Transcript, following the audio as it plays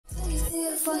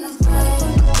Hey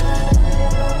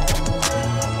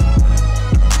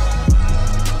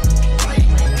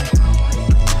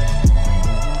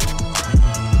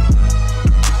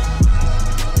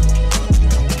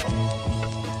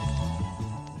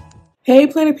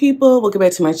planner people, welcome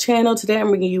back to my channel. Today I'm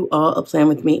bringing you all a plan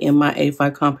with me in my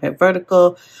A5 compact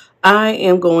vertical. I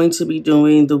am going to be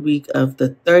doing the week of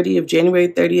the 30th, January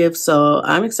 30th, so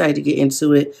I'm excited to get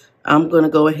into it. I'm going to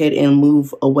go ahead and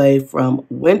move away from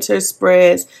winter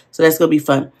spreads, so that's going to be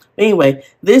fun. Anyway,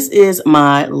 this is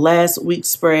my last week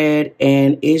spread,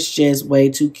 and it's just way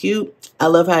too cute. I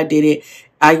love how I did it.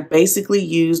 I basically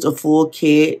used a full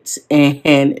kit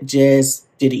and just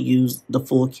didn't use the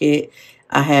full kit.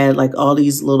 I had like all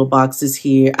these little boxes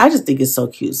here. I just think it's so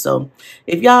cute. So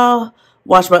if y'all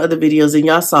watch my other videos and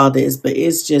y'all saw this, but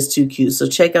it's just too cute. So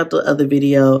check out the other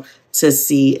video to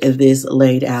see this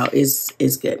laid out.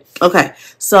 It's good. Okay,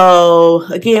 so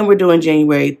again, we're doing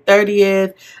January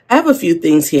 30th. I have a few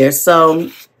things here.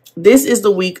 So this is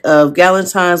the week of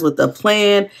Galentine's with a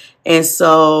plan. And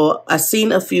so I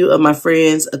seen a few of my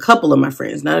friends, a couple of my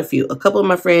friends, not a few, a couple of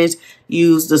my friends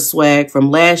use the swag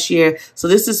from last year. So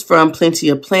this is from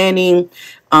Plenteaofplanning.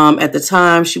 At the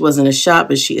time, she wasn't a shop,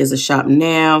 but she is a shop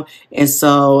now. And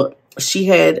so she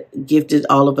had gifted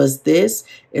all of us this.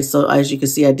 And so as you can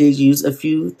see, I did use a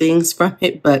few things from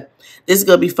it, but this is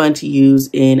going to be fun to use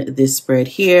in this spread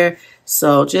here.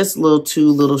 So just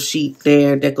two little sheet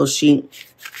there, deco sheet.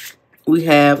 We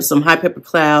have some high pepper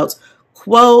clouds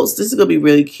quotes. This is going to be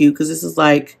really cute because this is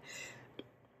like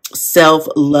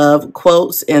self-love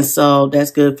quotes. And so that's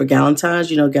good for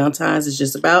Galentine's. You know, Galentine's is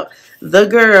just about the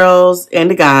girls and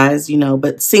the guys, you know,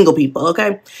 but single people.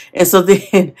 Okay. And so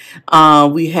then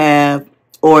we have,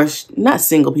 or not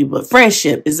single people, but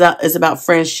friendship is about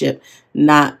friendship,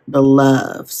 not the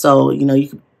love. So, you know, you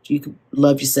can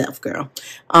love yourself, girl.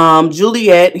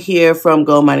 Juliet here from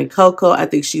Gold Mining Coco. I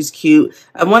think she's cute.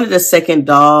 I wanted a second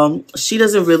doll. She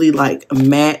doesn't really like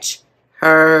match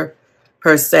her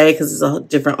per se because it's a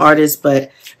different artist,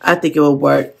 but I think it will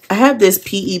work. I have this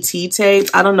PET tape.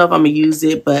 I don't know if I'm going to use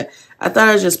it, but I thought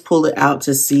I'd just pull it out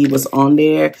to see what's on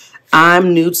there.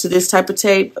 I'm new to this type of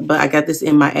tape, but I got this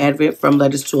in my advent from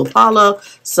Letters to Apollo.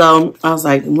 So I was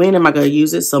like, when am I going to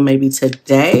use it? So maybe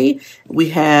today. We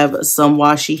have some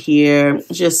washi here,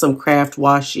 just some craft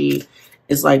washi.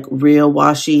 It's like real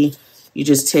washi. You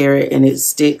just tear it and it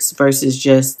sticks versus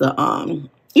just the,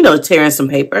 you know, tearing some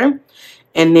paper.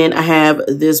 And then I have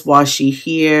this washi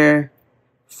here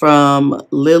from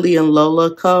Lily and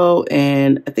Lola Co.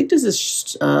 And I think this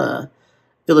is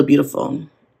Villa Beautiful.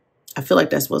 I feel like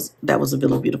that was a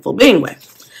Villa Beautiful. But anyway,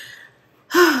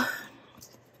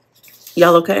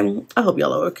 y'all okay? I hope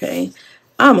y'all are okay.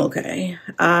 I'm okay.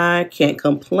 I can't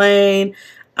complain.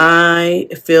 I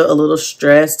feel a little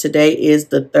stressed. Today is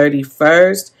the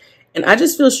 31st. And I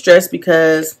just feel stressed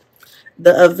because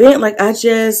the event, like I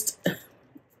just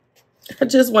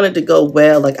wanted to go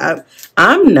well. Like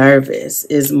I'm nervous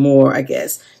is more, I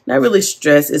guess. Not really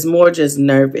stressed. It's more just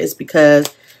nervous because,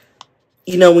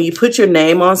 you know, when you put your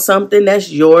name on something,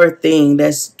 that's your thing.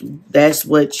 That's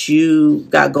what you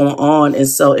got going on. And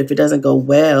so if it doesn't go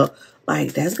well,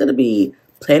 like that's going to be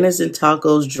planners and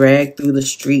tacos dragged through the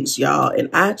streets, y'all. And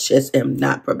I just am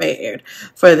not prepared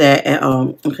for that at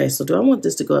all. Okay, so do I want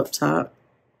this to go up top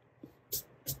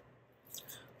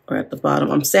or at the bottom?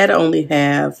 I'm sad I only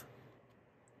have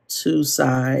two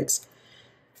sides.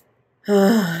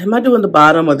 Am I doing the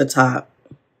bottom or the top?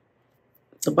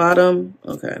 The bottom?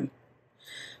 Okay.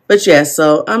 But yeah,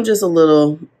 so I'm just a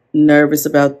little nervous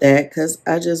about that because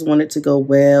I just want it to go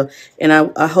well. And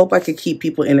I hope I could keep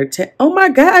people entertained. Oh my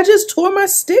God, I just tore my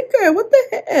sticker. What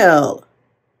the hell?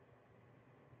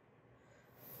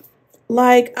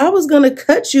 Like, I was going to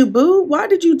cut you, boo. Why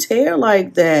did you tear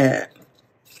like that?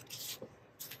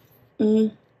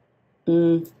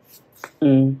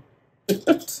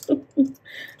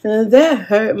 That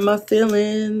hurt my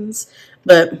feelings.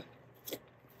 But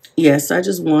yes, I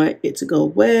just want it to go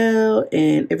well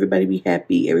and everybody be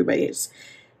happy. Everybody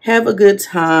have a good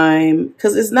time.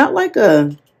 Because it's not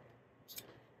a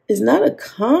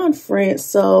conference.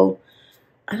 So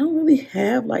I don't really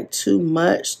have like too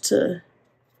much to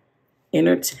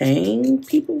entertain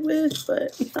people with.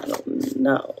 But I don't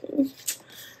know.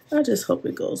 I just hope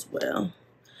it goes well.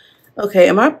 Okay,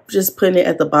 am I just putting it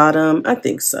at the bottom? I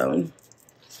think so.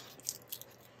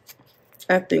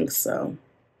 I think so.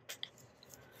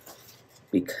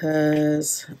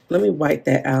 Because let me wipe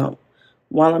that out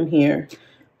while I'm here.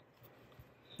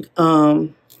 Yeah,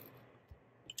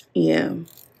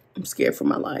 I'm scared for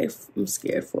my life. I'm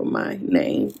scared for my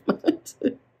name.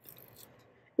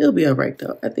 It'll be all right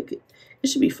though. I think it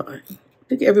should be fine.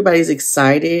 think everybody's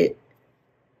excited,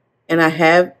 and I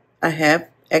have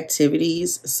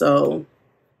activities, so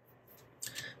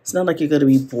it's not like you're gonna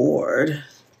be bored.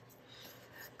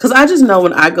 Cause I just know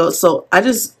when I go, so I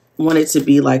just want it to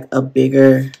be like a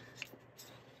bigger,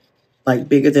 like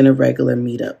bigger than a regular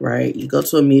meetup, right? You go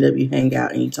to a meetup, you hang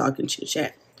out, and you talk and chit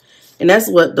chat, and that's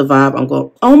what the vibe I'm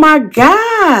going. Oh my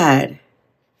God,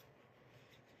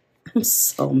 I'm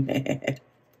so mad.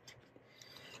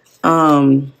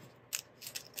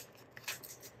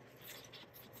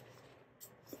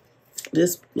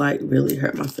 This like really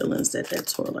hurt my feelings that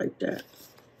tore like that.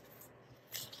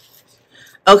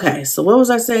 Okay, so what was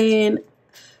I saying?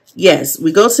 Yes,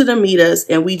 we go to the meetups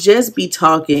and we just be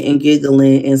talking and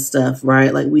giggling and stuff,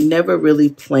 right? Like we never really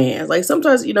plan. Like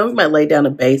sometimes, you know, we might lay down a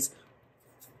base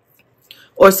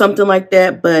or something like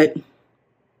that, but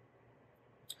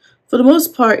for the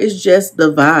most part, it's just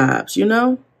the vibes, you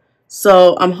know?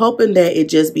 So I'm hoping that it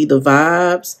just be the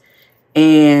vibes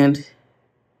and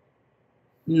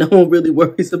no one really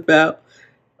worries about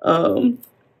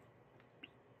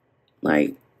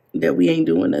like that we ain't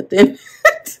doing nothing.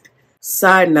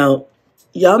 Side note,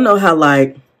 y'all know how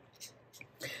like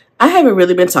I haven't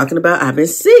really been talking about I've been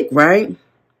sick, right?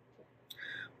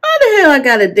 Why the hell I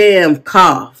got a damn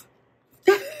cough?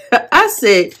 I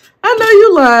said, I know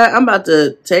you lying. I'm about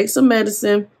to take some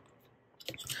medicine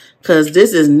because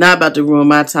this is not about to ruin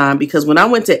my time. Because when I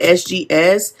went to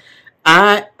SGS,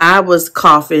 I was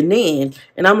coughing then.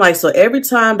 And I'm like, so every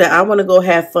time that I want to go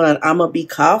have fun, I'm going to be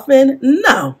coughing?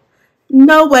 No.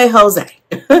 No way, Jose.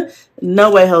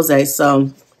 No way, Jose.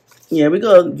 So, yeah, we're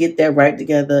going to get that right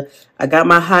together. I got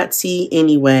my hot tea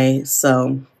anyway.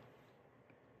 So,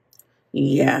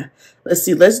 yeah. Let's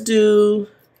see. Let's do...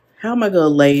 How am I going to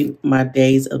lay my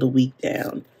days of the week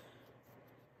down?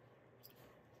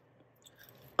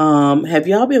 Have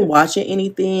y'all been watching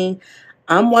anything?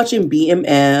 I'm watching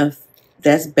BMF.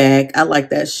 That's back. I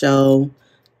like that show.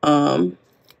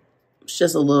 It's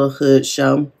just a little hood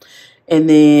show. And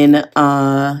then,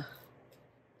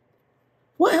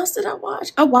 what else did I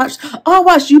watch? I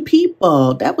watched You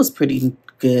People. That was pretty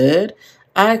good.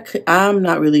 I'm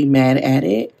not really mad at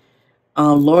it.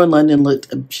 Lauren London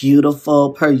looked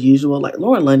beautiful per usual. Like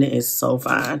Lauren London is so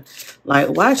fine. Like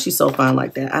why is she so fine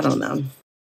like that? I don't know.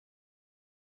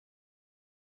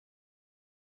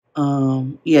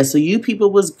 Yeah, so You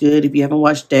People was good. If you haven't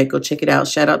watched that, go check it out.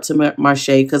 Shout out to Marche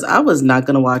because I was not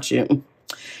gonna watch it.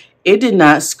 It did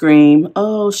not scream,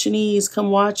 oh, Shanice, come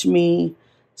watch me.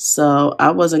 So I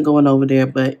wasn't going over there,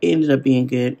 but it ended up being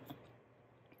good.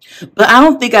 But I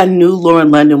don't think I knew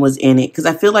Lauren London was in it because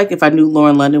I feel like if I knew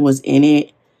Lauren London was in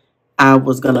it, I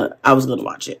was gonna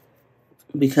watch it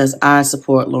because I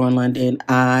support Lauren London.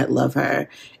 I love her,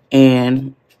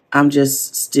 and I'm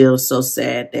just still so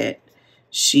sad that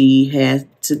she had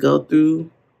to go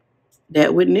through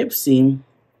that with Nipsey.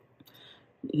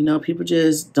 You know, people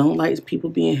just don't like people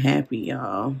being happy,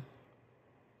 y'all.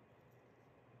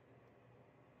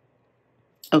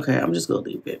 Okay, I'm just gonna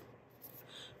leave it.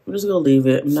 I'm just gonna leave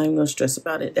it. I'm not even gonna stress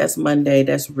about it. That's Monday.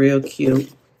 That's real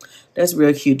cute. That's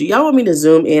real cute. Do y'all want me to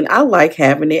zoom in? I like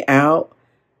having it out.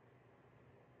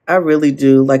 I really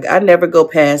do. Like, I never go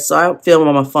past, so I film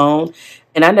on my phone,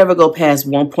 and I never go past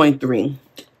 1.3.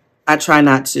 I try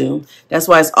not to. That's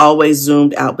why it's always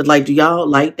zoomed out. But, like, do y'all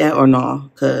like that or no?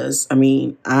 Because, I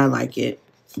mean, I like it.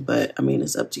 But, I mean,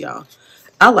 it's up to y'all.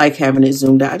 I like having it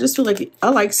zoomed out. I just feel like I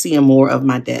like seeing more of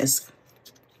my desk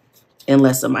and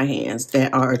less of my hands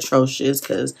that are atrocious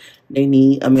because they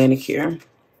need a manicure.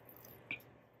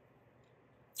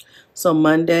 So,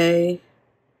 Monday,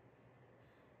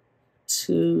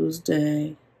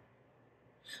 Tuesday.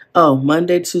 Oh,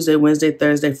 Monday, Tuesday, Wednesday,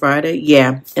 Thursday, Friday.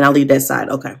 Yeah, and I'll leave that side.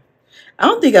 Okay. I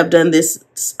don't think I've done this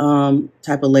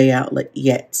type of layout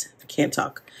yet. I can't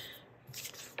talk.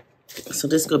 So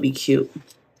this is going to be cute.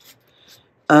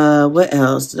 What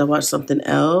else? Did I watch something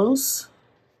else?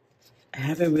 I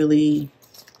haven't really,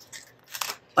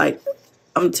 like,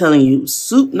 I'm telling you,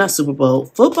 not Super Bowl.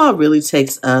 Football really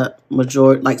takes a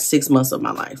majority, like 6 months of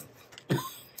my life.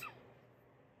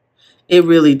 It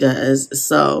really does.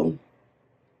 So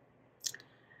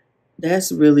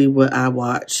that's really what I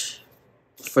watch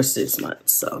for 6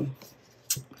 months. So,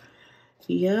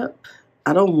 yep.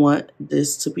 I don't want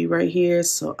this to be right here,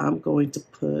 so I'm going to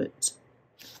put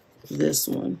this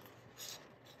one.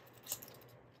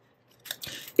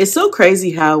 It's so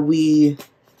crazy how we,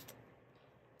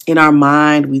 in our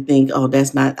mind, we think, oh,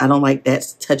 that's not, I don't like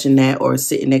that, touching that or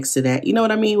sitting next to that. You know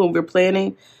what I mean? When we're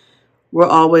planning, we're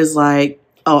always like,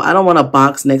 oh, I don't want a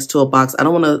box next to a box. I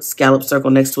don't want a scallop circle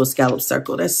next to a scallop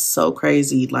circle. That's so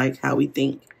crazy, like how we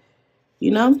think, you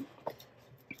know?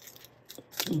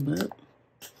 But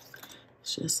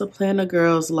Just a planner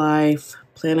girl's life,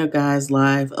 planner guy's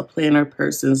life, a planner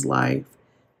person's life.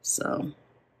 So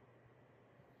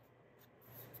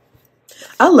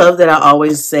I love that I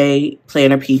always say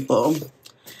planner people.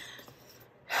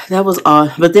 That was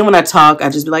all. But then when I talk, I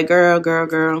just be like, girl, girl,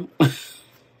 girl.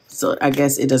 So I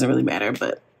guess it doesn't really matter,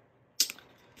 but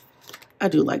I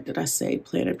do like that I say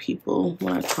planner people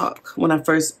when I talk, when I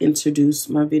first introduce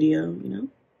my video, you know.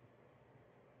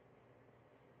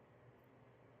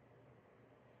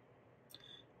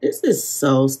 This is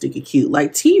so sticky cute.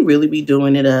 Like T really be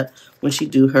doing it up when she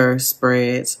do her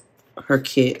spreads, her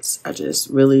kits. I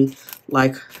just really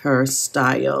like her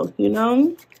style, you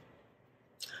know?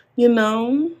 You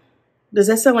know? Does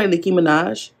that sound like Nicki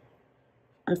Minaj?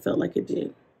 I felt like it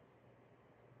did.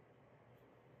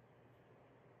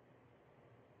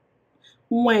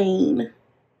 Wayne.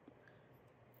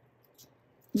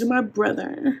 You're my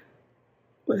brother.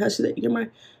 What, how should I,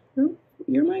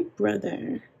 you're my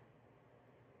brother.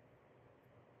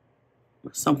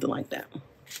 Something like that.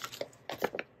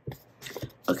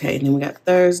 Okay, then we got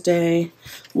Thursday.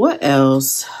 What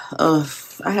else?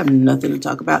 I have nothing to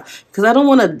talk about because I don't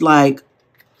want to like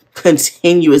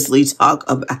continuously talk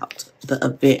about the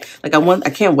event. Like I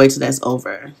can't wait till that's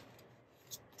over.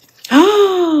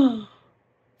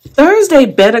 Thursday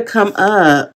better come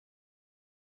up.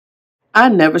 I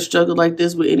never struggled like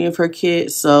this with any of her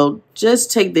kids, so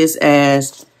just take this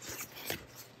as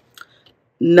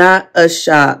not a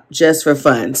shop, just for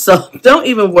fun. So don't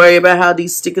even worry about how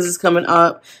these stickers is coming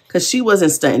up because she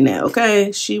wasn't stunting that,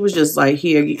 okay? She was just like,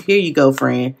 here you go,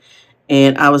 friend.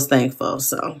 And I was thankful.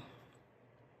 So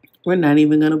we're not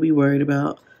even going to be worried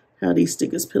about how these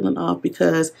stickers peeling off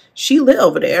because she lit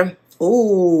over there.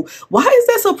 Ooh, why is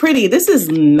that so pretty? This is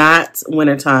not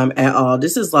wintertime at all.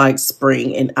 This is like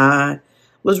spring and I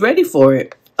was ready for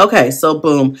it. Okay, so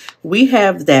boom, we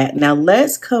have that. Now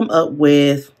let's come up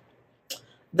with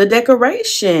the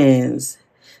decorations.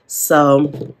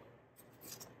 So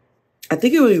I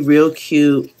think it would be real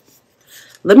cute.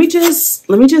 Let me just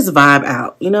vibe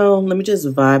out, you know, let me just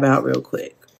vibe out real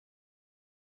quick.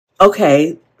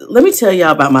 Okay, let me tell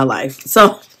y'all about my life.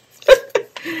 So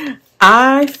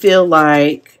I feel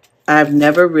like I've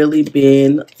never really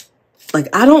been, like,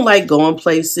 I don't like going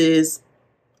places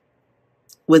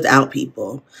without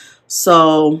people.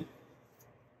 So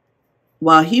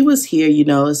while he was here, you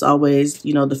know, it's always,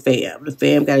 you know, the fam. The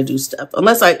fam got to do stuff.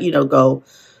 Unless I, you know, go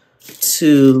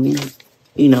to,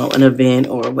 you know, an event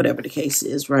or whatever the case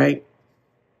is, right?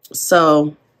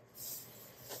 So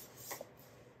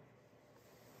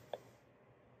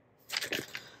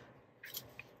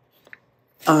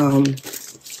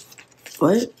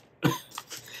what?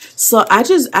 So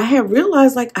I had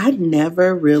realized like I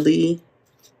never really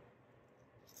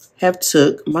have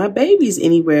took my babies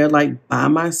anywhere like by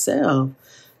myself.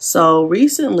 So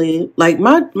recently, like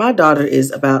my daughter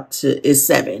is is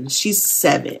 7. She's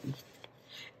 7.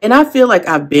 And I feel like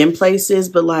I've been places,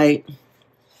 but like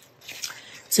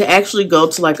to actually go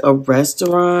to like a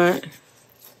restaurant,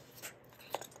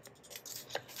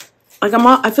 like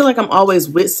I feel like I'm always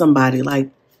with somebody, like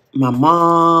my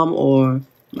mom or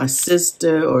my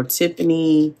sister or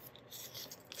Tiffany.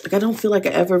 Like I don't feel like I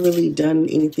ever really done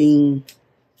anything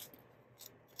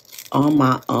on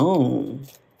my own,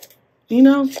 you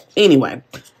know? Anyway,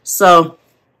 so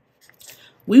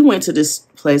we went to this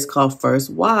place called First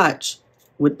Watch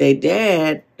with their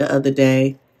dad the other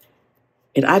day.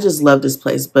 And I just love this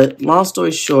place. But long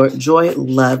story short, Joy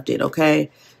loved it, okay?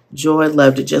 Joy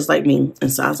loved it just like me.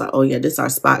 And so I was like, oh yeah, this is our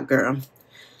spot, girl.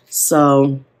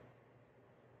 So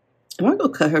I'm going to go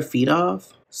cut her feet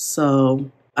off.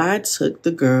 So I took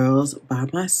the girls by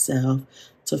myself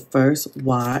to First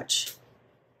Watch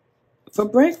for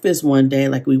breakfast one day.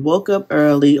 Like we woke up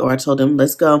early, or I told them,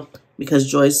 let's go, because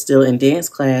Joy's still in dance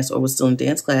class or was still in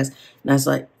dance class. And I was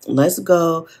like, let's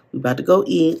go. We about to go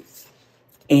eat.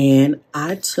 And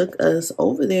I took us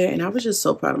over there and I was just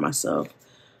so proud of myself.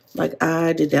 Like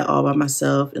I did that all by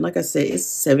myself. And like I said, it's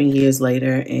 7 years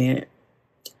later and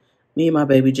me and my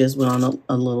baby just went on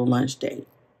a little lunch date.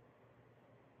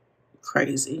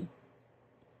 Crazy.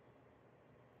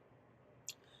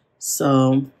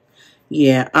 So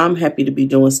yeah, I'm happy to be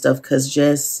doing stuff because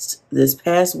just this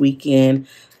past weekend,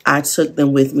 I took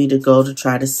them with me to go to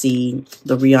try to see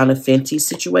the Rihanna Fenty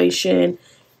situation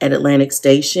at Atlantic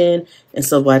Station. And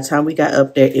so by the time we got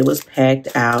up there, it was packed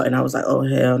out. And I was like, oh,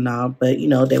 hell no. But, you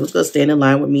know, they was going to stand in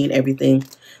line with me and everything.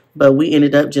 But we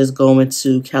ended up just going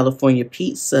to California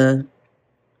Pizza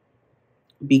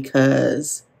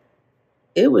because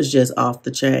it was just off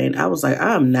the chain. I was like,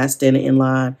 I'm not standing in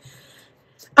line.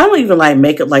 I don't even like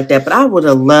makeup like that, but I would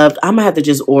have loved, I'm going to have to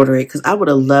just order it because I would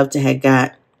have loved to have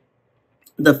got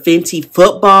the Fenty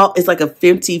football. It's like a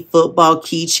Fenty football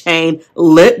keychain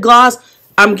lip gloss.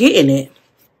 I'm getting it.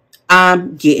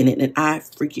 I'm getting it, and I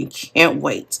freaking can't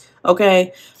wait.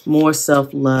 Okay, more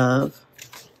self-love.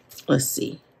 Let's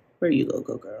see. Where you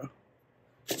go, girl?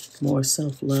 More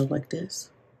self-love like this.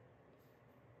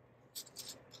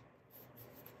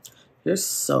 You're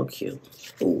so cute.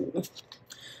 Ooh.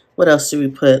 What else should we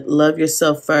put? Love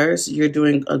yourself first. You're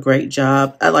doing a great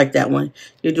job. I like that one.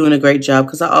 You're doing a great job,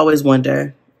 because I always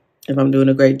wonder if I'm doing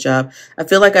a great job. I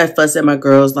feel like I fuss at my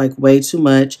girls like way too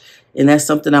much, and that's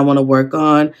something I want to work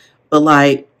on. But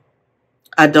like,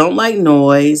 I don't like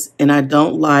noise, and I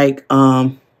don't like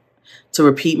to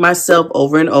repeat myself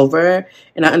over and over.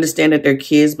 And I understand that they're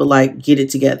kids, but like, get it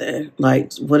together.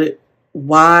 Like,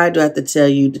 why do I have to tell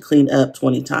you to clean up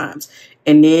 20 times?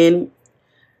 And then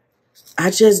I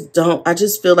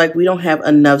just feel like we don't have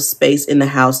enough space in the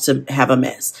house to have a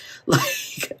mess.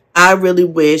 Like, I really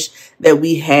wish that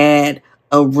we had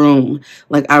a room.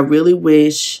 Like, I really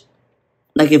wish,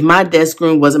 like, if my desk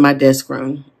room wasn't my desk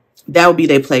room, that would be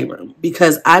their playroom,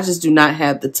 because I just do not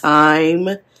have the time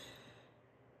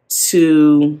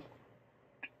to,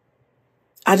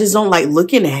 I just don't like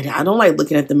looking at it. I don't like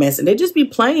looking at the mess, and they just be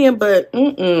playing, but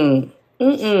nah.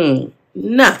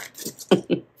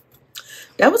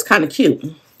 That was kind of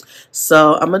cute.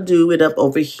 So I'm going to do it up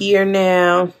over here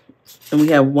now. And we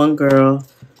have one girl.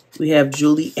 We have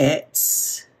Juliet.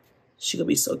 She's going to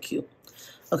be so cute.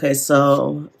 Okay,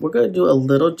 so we're going to do a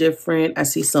little different. I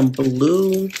see some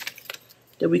blue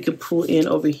that we could pull in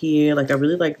over here. Like, I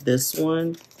really like this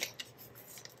one.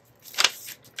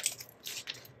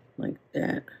 Like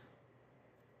that.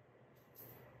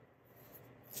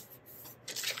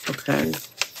 Okay.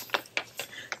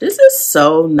 This is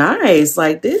so nice.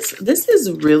 Like, this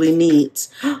is really neat.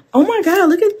 Oh my God,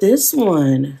 look at this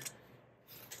one.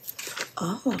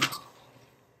 Oh.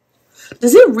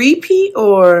 Does it repeat,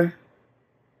 or?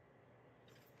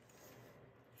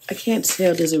 I can't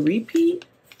tell. Does it repeat?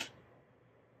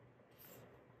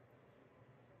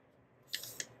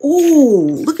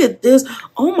 Oh, look at this.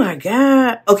 Oh my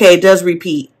God. Okay, it does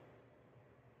repeat.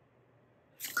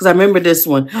 Because I remember this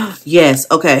one. Yes,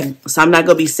 okay. So I'm not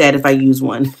going to be sad if I use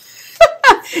one.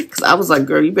 Because I was like,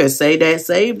 girl, you better say that,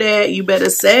 save that. You better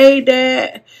say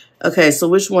that. Okay, so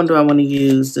which one do I want to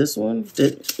use? This one?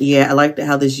 Yeah, I like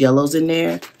how this yellow's in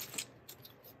there.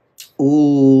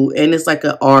 Ooh, and it's like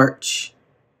an arch.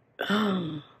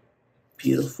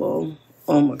 Beautiful.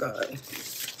 Oh my God.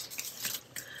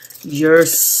 You're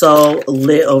so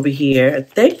lit over here.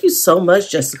 Thank you so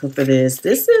much, Jessica, for this.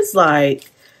 This is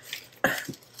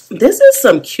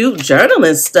some cute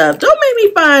journaling stuff. Don't make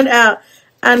me find out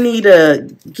I need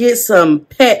to get some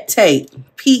pet tape.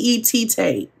 PET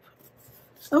tape.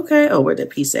 Okay. Oh, where'd that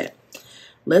piece at?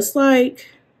 Let's like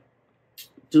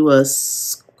do a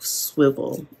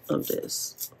swivel of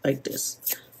this. Like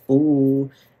this. Ooh.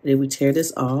 Did we tear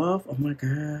this off? Oh my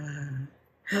God.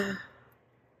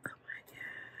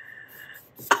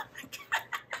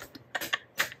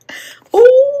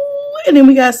 Ooh, and then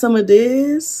we got some of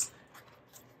this.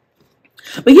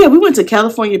 But yeah, we went to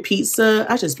California Pizza.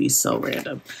 I just be so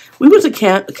random. We went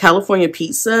to California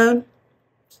Pizza,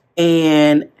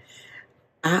 and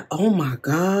oh my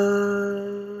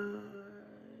gosh.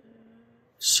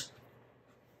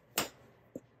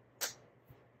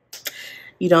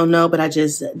 You don't know, but I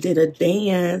just did a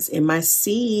dance in my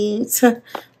seat.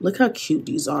 Look how cute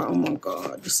these are. Oh my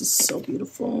God, this is so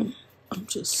beautiful. I'm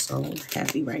just so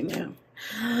happy right now.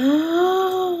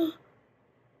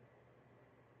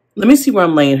 Let me see where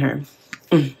I'm laying her.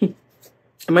 Am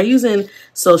I using,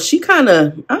 so she kind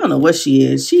of, I don't know what she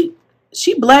is. She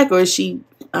black, or is she,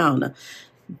 I don't know.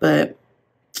 But,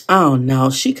 I don't know.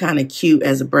 She kind of cute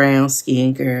as a brown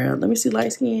skin girl. Let me see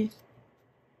light skin.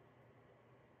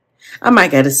 I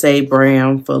might got to say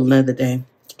brown for another day.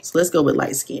 So let's go with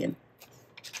light skin.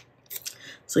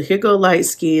 So here go light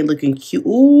skin looking cute.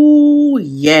 Ooh,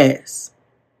 yes.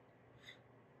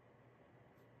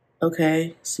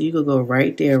 Okay, so you go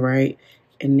right there, right?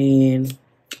 And then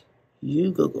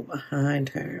you go behind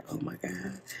her. Oh my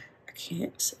God. I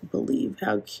can't believe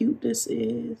how cute this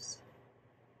is.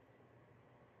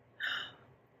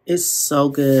 It's so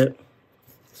good.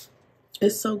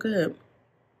 It's so good.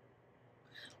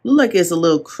 Look like it's a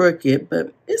little crooked,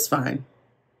 but it's fine.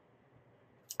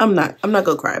 I'm not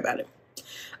gonna cry about it.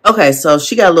 Okay, so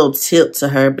she got a little tip to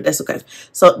her, but that's okay.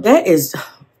 So that is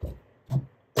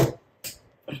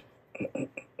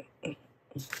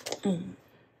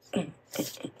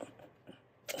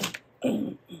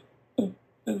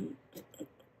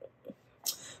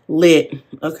lit.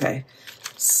 Okay,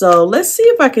 so let's see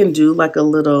if I can do like a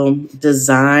little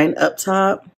design up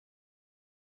top.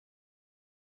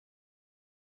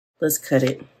 Let's cut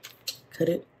it. Cut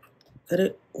it. Cut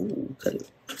it. Ooh, cut it.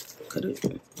 Cut it.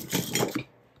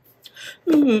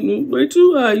 Way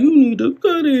too high. You need to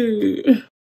cut it.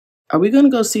 Are we going to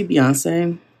go see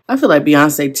Beyonce? I feel like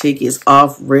Beyonce tickets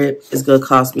off rip is going to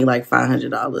cost me like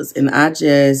 $500. And I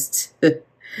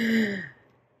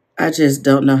just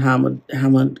don't know how I'm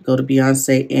going to go to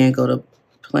Beyonce and go to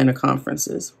planner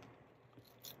conferences.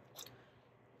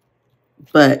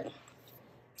 But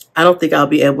I don't think I'll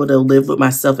be able to live with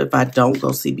myself if I don't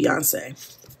go see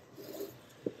Beyonce.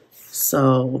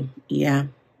 So, yeah,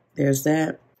 there's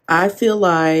that. I feel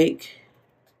like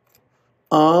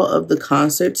all of the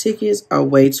concert tickets are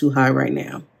way too high right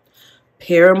now.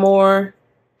 Paramore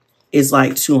is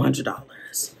like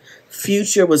 $200.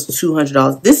 Future was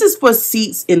 $200. This is for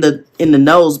seats in the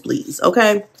nosebleeds,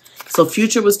 okay? So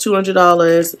Future was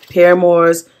 $200.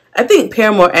 Paramore's, I think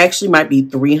Paramore actually might be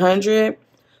 $300.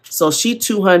 So she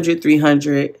 $200,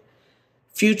 $300.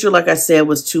 Future, like I said,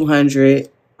 was $200.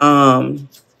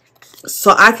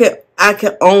 So I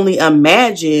could only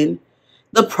imagine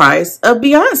the price of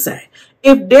Beyonce.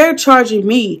 If they're charging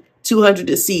me $200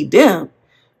 to see them,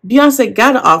 Beyonce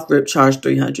got to off-rip charge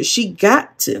 $300. She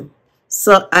got to.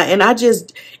 So,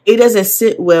 it doesn't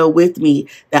sit well with me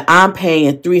that I'm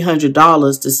paying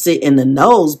 $300 to sit in the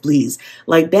nosebleeds.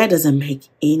 Like, that doesn't make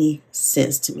any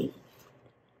sense to me.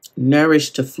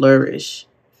 Nourish to flourish.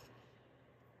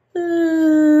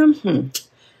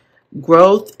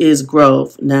 Growth is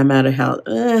growth, no matter how.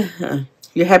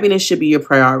 Your happiness should be your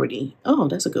priority. Oh,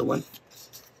 that's a good one.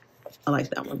 I like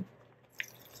that one.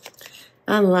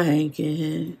 I like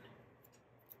it.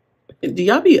 Do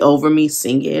y'all be over me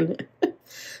singing?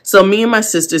 So me and my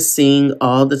sister sing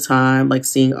all the time, like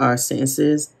sing our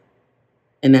sentences.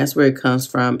 And that's where it comes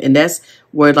from. And that's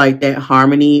where like that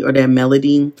harmony or that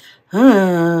melody,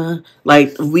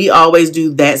 like we always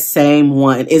do that same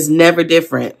one. It's never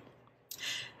different.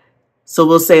 So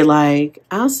we'll say like,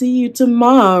 I'll see you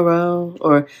tomorrow.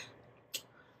 Or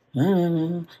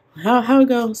how it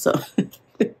goes. So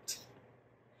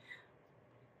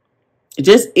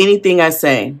just anything I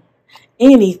say.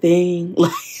 Anything.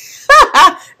 Like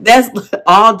that's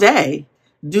all day.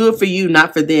 Do it for you,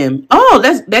 not for them. Oh,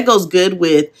 that goes good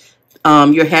with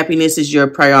your happiness is your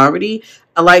priority.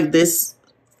 I like this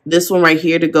one right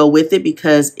here to go with it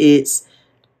because it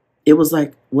was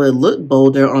like, well, it looked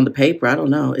bolder on the paper. I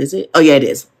don't know. Is it? Oh, yeah, it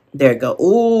is. There it go.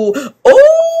 Ooh.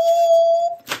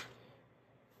 Ooh.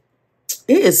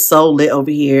 It is so lit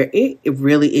over here. It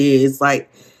really is. Like,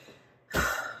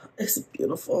 it's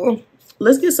beautiful.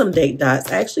 Let's get some date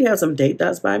dots. I actually have some date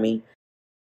dots by me.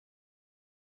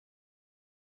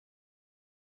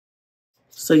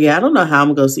 So, yeah, I don't know how I'm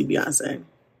going to go see Beyonce.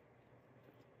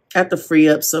 I have to free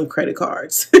up some credit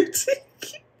cards.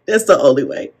 That's the only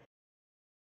way.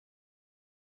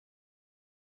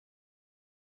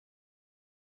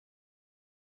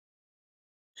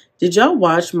 Did y'all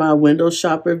watch my window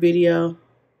shopper video?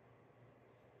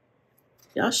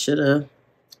 Y'all should have.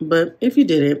 But if you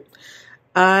didn't,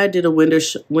 I did a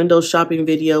window shopping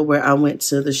video where I went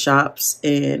to the shops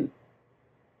and...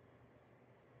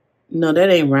 No, that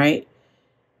ain't right.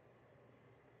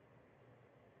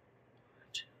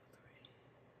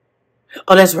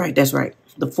 Oh, that's right. That's right.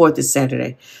 The 4th is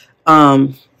Saturday.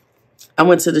 I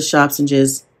went to the shops and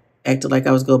just acted like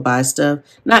I was going to buy stuff.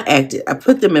 Not acted. I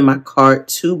put them in my cart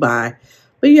to buy.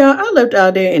 But, y'all, I left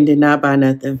out there and did not buy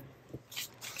nothing.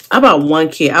 I bought one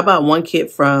kit. I bought one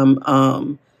kit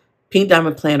from Pink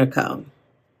Diamond Planner Co.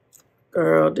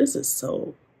 Girl, this is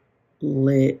so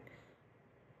lit.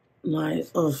 Like,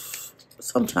 ugh.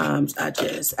 Sometimes I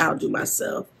just outdo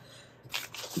myself.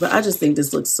 But I just think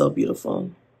this looks so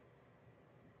beautiful.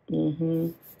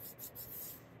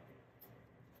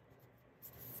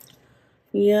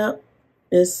 Yep.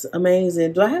 It's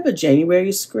amazing. Do I have a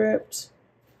January script?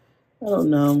 I don't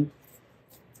know.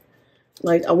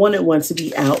 Like, I wanted one to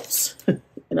be out.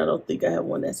 And I don't think I have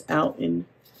one that's out in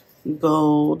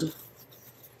gold.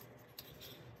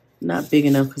 Not big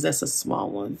enough because that's a small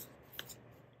one.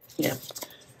 Yeah.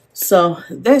 So,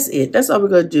 that's it. That's all we're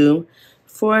going to do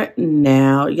for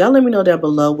now. Y'all let me know down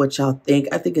below what y'all think.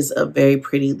 I think it's a very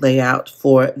pretty layout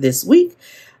for this week.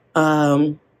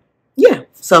 Yeah.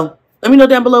 So, let me know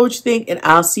down below what you think. And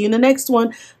I'll see you in the next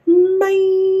one.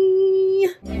 Bye.